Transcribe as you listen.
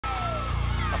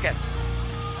Okay.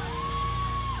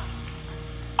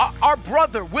 Our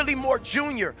brother, Willie Moore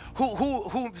Jr.,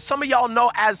 who some of y'all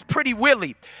know as Pretty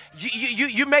Willie,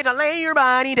 you made a lay your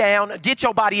body down, get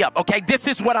your body up, okay? This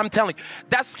is what I'm telling you.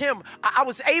 That's him. I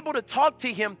was able to talk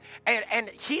to him, and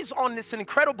he's on this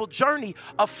incredible journey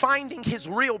of finding his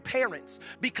real parents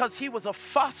because he was a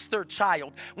foster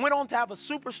child, went on to have a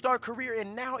superstar career,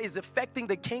 and now is affecting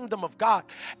the kingdom of God.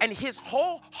 And his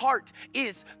whole heart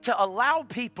is to allow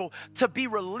people to be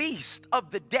released of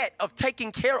the debt of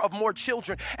taking care of more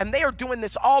children. And they are doing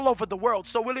this all over the world.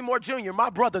 So Willie Moore Jr., my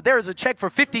brother, there is a check for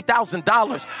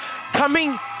 $50,000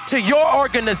 coming to your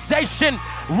organization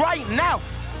right now.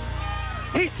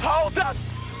 He told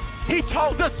us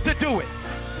to do it.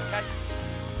 Okay?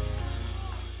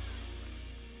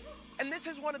 And this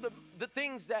is one of the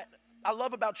things that I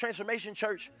love about Transformation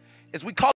Church is we call